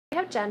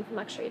have Jen from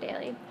Luxury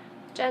Daily.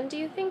 Jen, do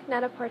you think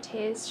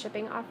Net-a-Porter's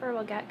shipping offer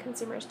will get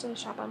consumers to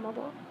shop on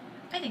mobile?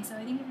 I think so.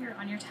 I think if you're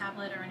on your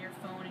tablet or on your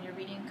phone and you're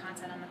reading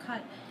content on the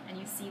cut and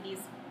you see these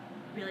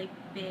really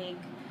big,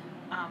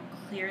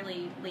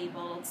 clearly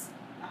labeled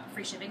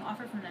free shipping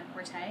offer from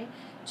Net-a-Porter,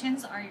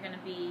 chances are you're going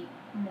to be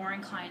more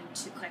inclined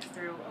to click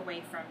through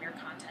away from your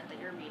content that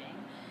you're reading.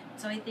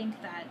 So I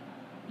think that,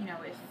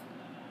 if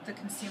the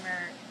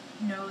consumer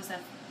knows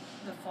that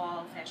the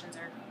fall fashions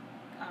are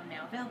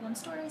now available in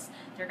stores,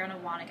 they're going to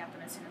want to get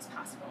them as soon as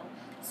possible.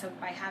 So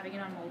by having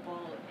it on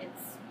mobile,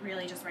 it's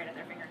really just right at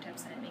their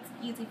fingertips, and it makes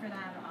it easy for them.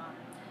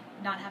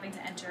 Not having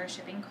to enter a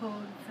shipping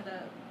code for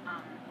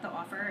the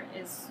offer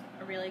is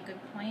a really good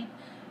point.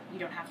 You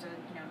don't have to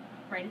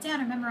write it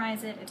down or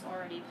memorize it. It's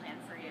already planned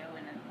for you,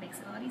 and it makes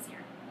it a lot easier.